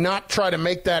do I not try to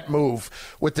make that move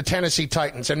with the Tennessee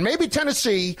Titans? And maybe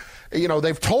Tennessee,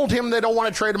 they've told him they don't want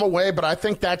to trade him away, but I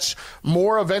think that's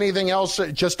more of anything else,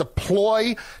 just a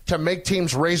ploy to make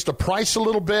teams raise the price a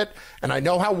little bit. And I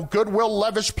know how good Will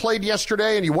Levis played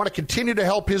yesterday, and you want to continue to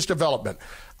help his development.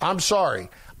 I'm sorry.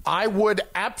 I would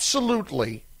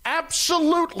absolutely,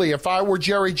 if I were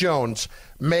Jerry Jones,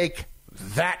 make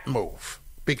that move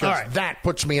because that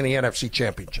puts me in the NFC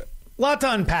Championship. A lot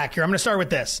to unpack here. I'm going to start with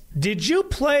this. Did you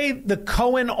play the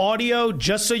Cohen audio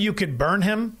just so you could burn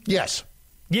him? Yes.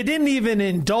 You didn't even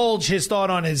indulge his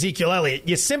thought on Ezekiel Elliott.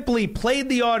 You simply played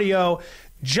the audio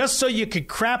just so you could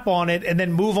crap on it and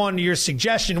then move on to your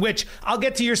suggestion, which I'll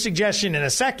get to your suggestion in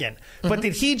a second. Mm-hmm. But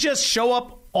did he just show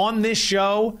up on this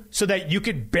show so that you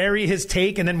could bury his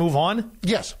take and then move on?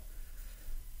 Yes.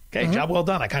 Okay, job well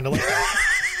done. I kind of like that.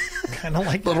 Kind of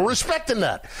like little respect in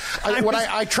that.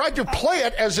 I tried to play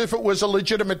it as if it was a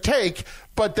legitimate take,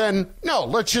 but then, no,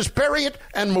 let's just bury it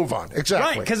and move on.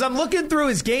 Exactly. Right, because I'm looking through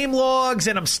his game logs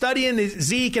and I'm studying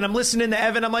Zeke and I'm listening to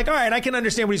Evan. I'm like, all right, I can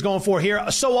understand what he's going for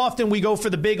here. So often we go for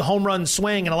the big home run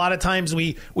swing, and a lot of times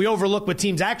we overlook what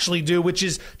teams actually do, which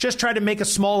is just try to make a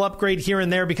small upgrade here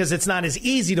and there because it's not as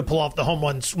easy to pull off the home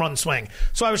run swing.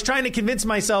 So I was trying to convince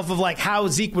myself of like how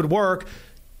Zeke would work.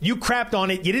 You crapped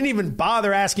on it. You didn't even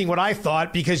bother asking what I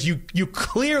thought because you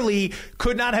clearly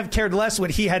could not have cared less what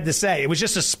he had to say. It was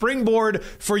just a springboard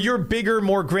for your bigger,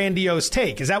 more grandiose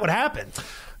take. Is that what happened?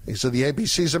 These are the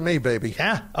ABCs of me, baby.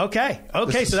 Yeah, okay.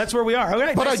 So that's where we are.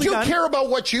 Okay, but I do care about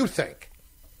what you think.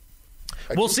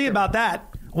 We'll see about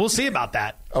that.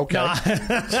 Okay.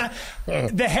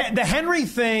 The Henry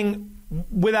thing,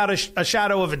 without a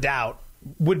shadow of a doubt,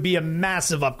 would be a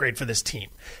massive upgrade for this team.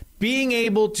 Being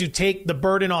able to take the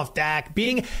burden off Dak.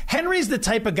 Henry's the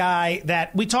type of guy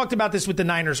that, we talked about this with the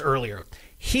Niners earlier.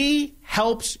 He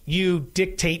helps you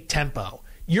dictate tempo.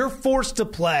 You're forced to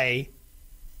play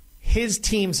his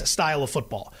team's style of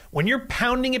football. When you're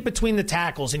pounding it between the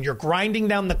tackles and you're grinding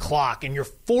down the clock and you're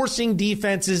forcing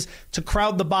defenses to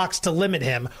crowd the box to limit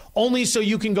him, only so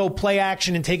you can go play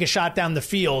action and take a shot down the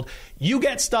field, you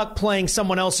get stuck playing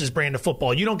someone else's brand of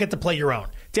football. You don't get to play your own.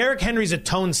 Derrick Henry's a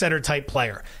tone setter type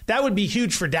player. That would be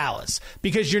huge for Dallas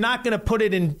because you're not going to put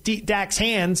it in Dak's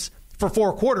hands for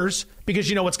 4 quarters because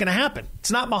you know what's going to happen.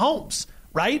 It's not Mahomes.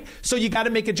 Right? So you got to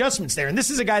make adjustments there. And this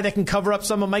is a guy that can cover up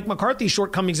some of Mike McCarthy's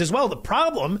shortcomings as well. The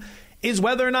problem is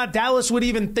whether or not Dallas would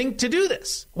even think to do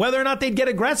this, whether or not they'd get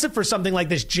aggressive for something like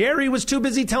this. Jerry was too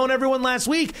busy telling everyone last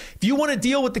week, if you want to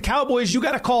deal with the Cowboys, you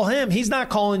got to call him. He's not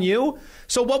calling you.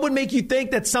 So what would make you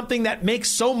think that something that makes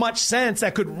so much sense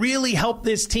that could really help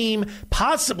this team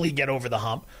possibly get over the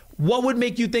hump, what would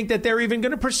make you think that they're even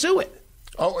going to pursue it?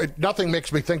 Nothing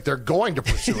makes me think they're going to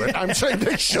pursue it. I'm saying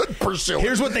they should pursue it.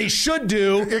 Here's what they should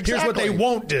do. Exactly. Here's what they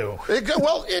won't do.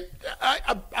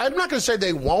 I'm not going to say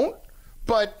they won't,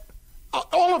 but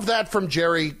all of that from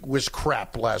Jerry was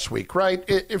crap last week, right?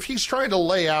 If he's trying to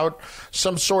lay out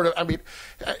some sort of,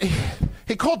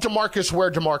 he called DeMarcus Ware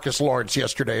DeMarcus Lawrence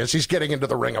yesterday as he's getting into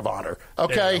the Ring of Honor.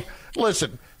 Okay?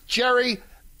 Listen, Jerry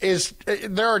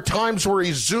there are times where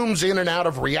he zooms in and out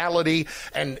of reality,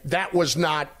 and that was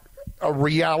not a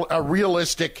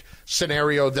realistic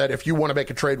scenario that if you want to make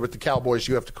a trade with the Cowboys,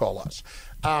 you have to call us.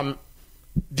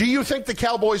 Do you think the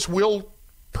Cowboys will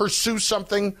pursue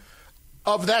something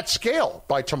of that scale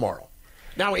by tomorrow?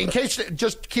 Now, in case,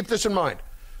 just keep this in mind.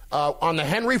 On the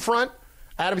Henry front,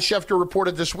 Adam Schefter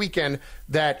reported this weekend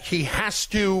that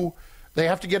they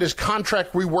have to get his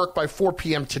contract reworked by 4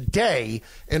 p.m. today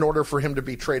in order for him to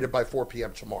be traded by 4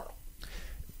 p.m. tomorrow.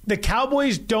 The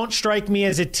Cowboys don't strike me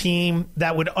as a team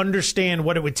that would understand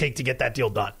what it would take to get that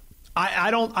deal done. I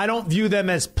don't view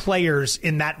them as players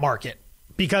in that market,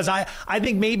 because I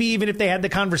think maybe even if they had the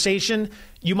conversation,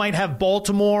 you might have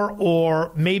Baltimore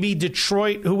or maybe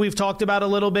Detroit, who we've talked about a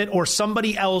little bit, or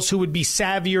somebody else who would be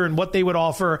savvier in what they would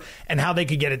offer and how they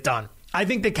could get it done. I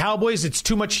think the Cowboys, it's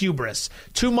too much hubris.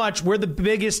 Too much, we're the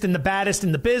biggest and the baddest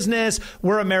in the business.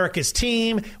 We're America's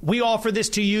team. We offer this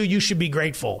to you. You should be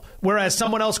grateful. Whereas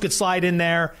someone else could slide in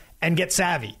there and get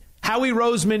savvy. Howie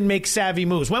Roseman makes savvy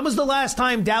moves. When was the last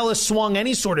time Dallas swung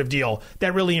any sort of deal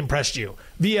that really impressed you?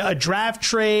 Via a draft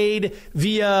trade,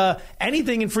 via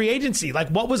anything in free agency? Like,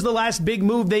 what was the last big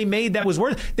move they made that was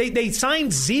worth? They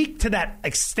signed Zeke to that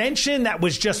extension that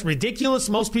was just ridiculous.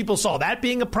 Most people saw that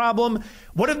being a problem.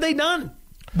 What have they done?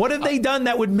 What have they done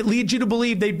that would lead you to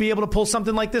believe they'd be able to pull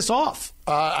something like this off?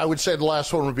 I would say the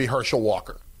last one would be Herschel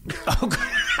Walker.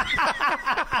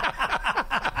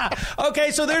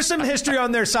 Okay, so there's some history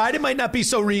on their side. It might not be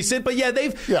so recent, but yeah,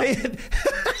 they've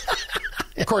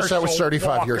of course, that was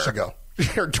 35 years ago.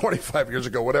 Or 25 years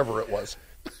ago, whatever it was.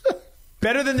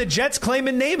 Better than the Jets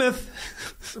claiming Namath.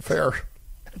 Fair.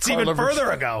 It's even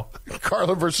further ago.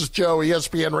 Carlin versus Joe,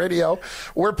 ESPN Radio.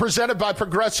 We're presented by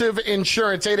Progressive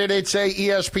Insurance.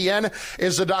 888-SAY-ESPN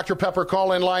is the Dr. Pepper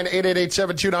call-in line,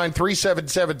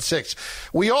 888-729-3776.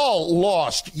 We all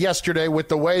lost yesterday with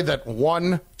the way that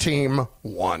one team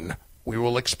won. We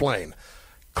will explain.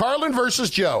 Carlin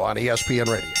versus Joe on ESPN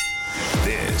Radio.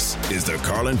 This is the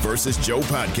Carlin versus Joe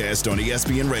podcast on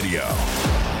ESPN Radio.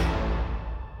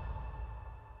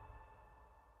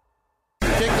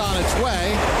 Kick on its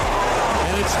way,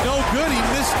 and it's no good. He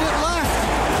missed it left.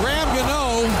 Graham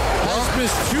Gano has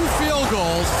missed 2 field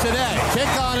goals today. Kick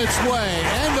on its way,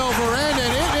 end over end,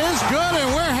 and it is good, and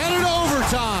we're headed to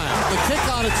overtime. The kick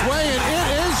on its way, and it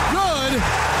is good,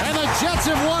 and the Jets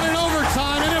have won in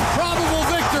overtime, an improbable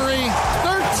victory,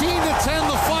 13-10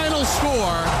 the final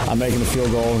score. I'm making the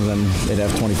field goal, and then they'd have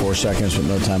 24 seconds with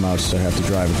no timeouts, so I have to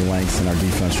drive at the length, and our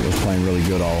defense was playing really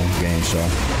good all game, so...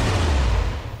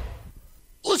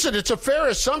 Listen, it's a fair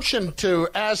assumption to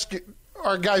ask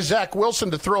our guy Zach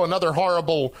Wilson to throw another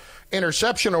horrible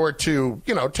interception or to,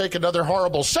 take another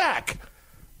horrible sack.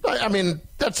 I mean,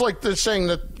 that's like the saying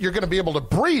that you're going to be able to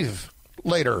breathe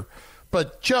later.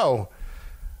 But, Joe,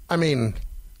 I mean,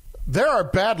 there are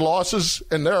bad losses,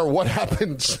 and there is what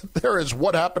happened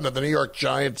to the New York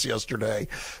Giants yesterday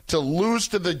to lose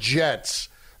to the Jets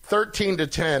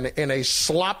 13-10 in a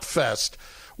slop fest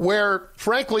where,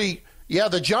 frankly, yeah,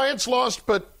 the Giants lost,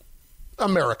 but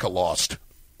America lost.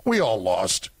 We all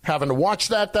lost. Having to watch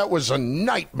that was a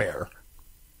nightmare.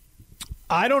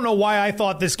 I don't know why I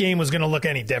thought this game was going to look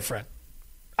any different.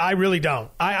 I really don't.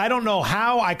 I don't know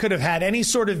how I could have had any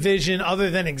sort of vision other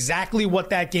than exactly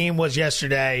what that game was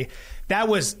yesterday. That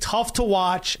was tough to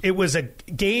watch. It was a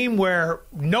game where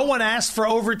no one asked for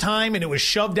overtime, and it was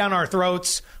shoved down our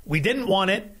throats. We didn't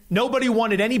want it. Nobody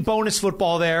wanted any bonus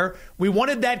football there. We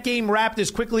wanted that game wrapped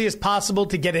as quickly as possible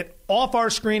to get it off our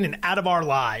screen and out of our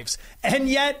lives. And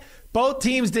yet, both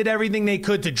teams did everything they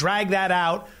could to drag that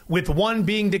out, with one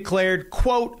being declared,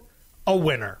 quote, a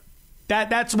winner.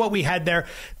 That's what we had there.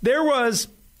 There was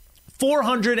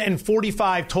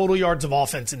 445 total yards of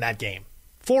offense in that game.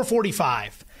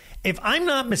 445. If I'm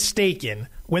not mistaken,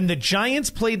 when the Giants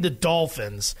played the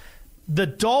Dolphins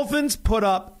put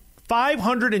up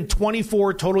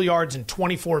 524 total yards in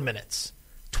 24 minutes.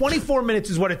 24 minutes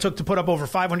is what it took to put up over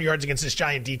 500 yards against this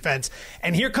Giant defense.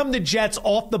 And here come the Jets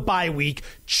off the bye week,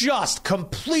 just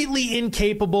completely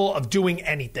incapable of doing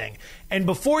anything. And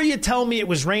before you tell me it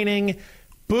was raining,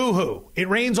 boo-hoo. It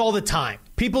rains all the time.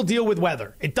 People deal with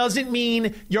weather. It doesn't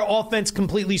mean your offense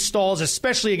completely stalls,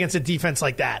 especially against a defense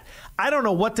like that. I don't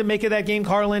know what to make of that game,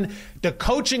 Carlin. The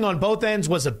coaching on both ends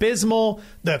was abysmal.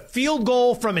 The field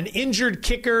goal from an injured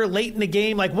kicker late in the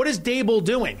game, like, what is Dable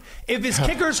doing? If his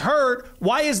kicker's hurt,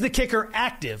 why is the kicker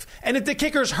active? And if the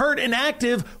kicker's hurt and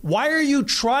active, why are you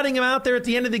trotting him out there at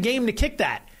the end of the game to kick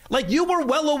that? Like, you were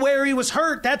well aware he was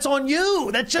hurt. That's on you.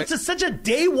 That's just such a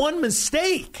day one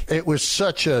mistake. It was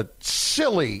such a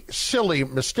silly, silly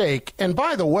mistake. And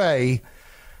by the way,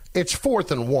 it's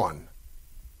 4th and 1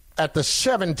 at the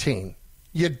 17.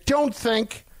 You don't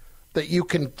think that you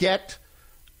can get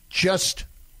just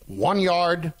 1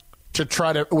 yard to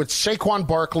try to, with Saquon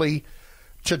Barkley,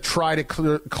 to try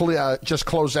to just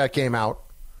close that game out?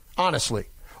 Honestly.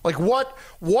 Like,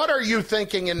 what are you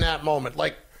thinking in that moment?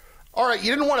 Like, all right,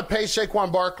 you didn't want to pay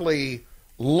Saquon Barkley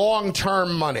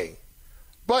long-term money,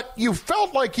 but you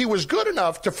felt like he was good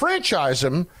enough to franchise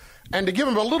him and to give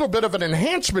him a little bit of an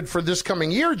enhancement for this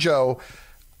coming year, Joe.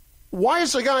 Why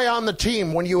is the guy on the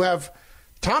team when you have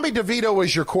Tommy DeVito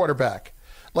as your quarterback?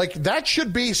 Like, that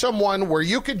should be someone where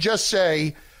you could just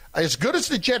say, as good as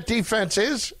the Jet defense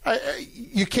is,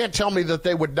 you can't tell me that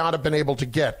they would not have been able to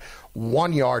get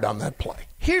 1 yard on that play.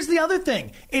 Here's the other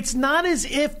thing. It's not as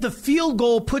if the field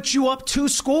goal puts you up 2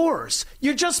 scores.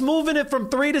 You're just moving it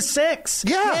from 3 to 6.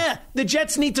 Yeah, the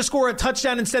Jets need to score a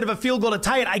touchdown instead of a field goal to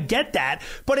tie it. I get that.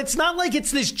 But it's not like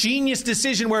it's this genius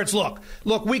decision where it's, look,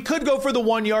 we could go for the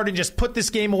 1 yard and just put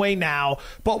this game away now,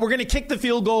 but we're going to kick the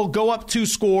field goal, go up 2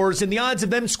 scores, and the odds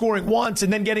of them scoring once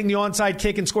and then getting the onside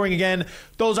kick and scoring again,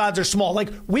 those odds are small.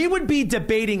 Like, we would be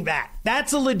debating that.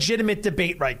 That's a legitimate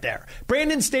debate right there.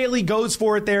 Brandon Staley goes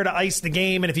for it there to ice the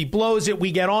game, and if he blows it,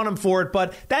 we get on him for it,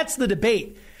 but that's the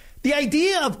debate. The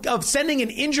idea of sending an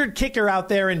injured kicker out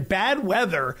there in bad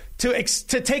weather to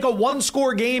take a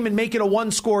 1-score game and make it a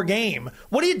 1-score game,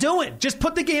 what are you doing? Just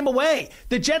put the game away.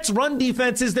 The Jets' run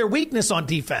defense is their weakness on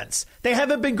defense. They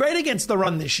haven't been great against the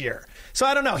run this year. So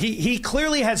I don't know. He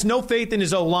clearly has no faith in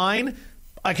his O-line.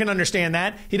 I can understand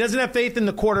that. He doesn't have faith in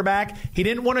the quarterback. He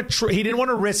didn't want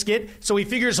to risk it, so he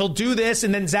figures he'll do this,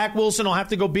 and then Zach Wilson will have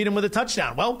to go beat him with a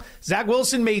touchdown. Well, Zach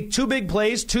Wilson made 2 big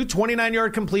plays, 2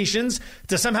 29-yard completions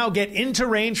to somehow get into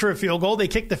range for a field goal. They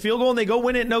kick the field goal, and they go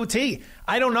win it in OT.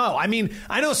 I don't know. I mean,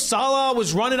 I know Salah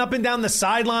was running up and down the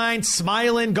sideline,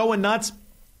 smiling, going nuts.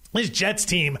 This Jets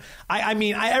team, I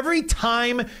mean, every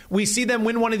time we see them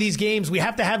win one of these games, we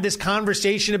have to have this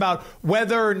conversation about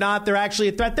whether or not they're actually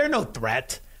a threat. They're no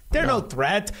threat. They're no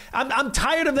threat. I'm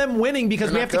tired of them winning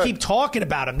because we have to keep talking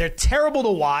about them. They're terrible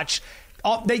to watch.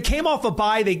 They came off a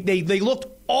bye. They looked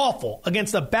awful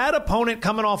against a bad opponent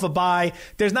coming off a bye.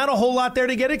 There's not a whole lot there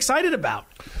to get excited about.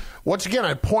 Once again,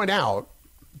 I point out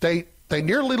they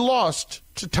nearly lost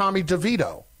to Tommy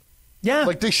DeVito. Yeah.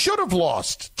 Like, they should have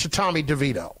lost to Tommy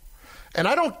DeVito. And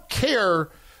I don't care.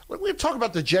 We talk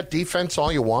about the Jet defense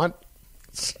all you want.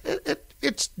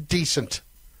 It's decent.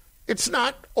 It's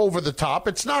not over the top.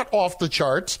 It's not off the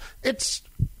charts. It's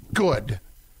good.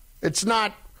 It's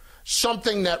not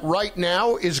something that right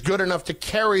now is good enough to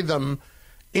carry them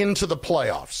into the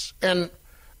playoffs. And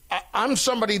I'm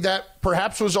somebody that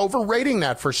perhaps was overrating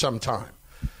that for some time.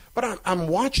 But I'm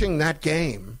watching that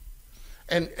game.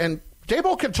 And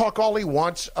Dable can talk all he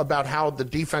wants about how the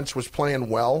defense was playing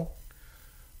well.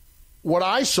 What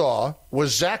I saw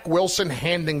was Zach Wilson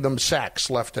handing them sacks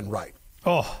left and right.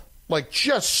 Oh. Like,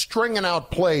 just stringing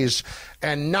out plays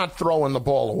and not throwing the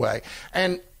ball away.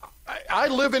 And I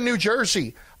live in New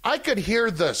Jersey. I could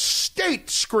hear the state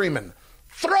screaming,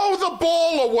 throw the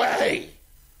ball away.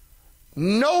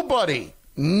 Nobody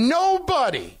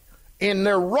in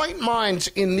their right minds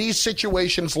in these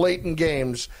situations late in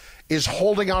games is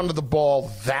holding onto the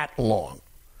ball that long.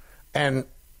 And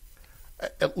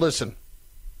listen,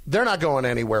 they're not going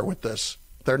anywhere with this.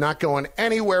 They're not going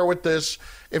anywhere with this.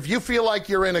 If you feel like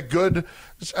you're in a good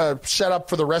setup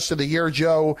for the rest of the year,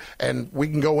 Joe, and we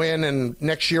can go in and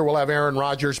next year we'll have Aaron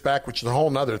Rodgers back, which is a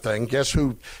whole other thing. Guess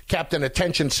who? Captain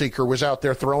Attention Seeker was out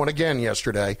there throwing again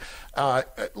yesterday.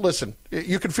 Listen,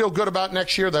 you can feel good about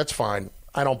next year. That's fine.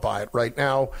 I don't buy it right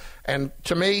now. And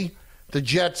to me, the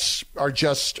Jets are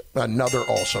just another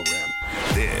also-ran.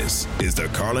 This is the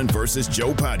Carlin versus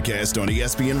Joe podcast on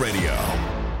ESPN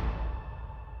Radio.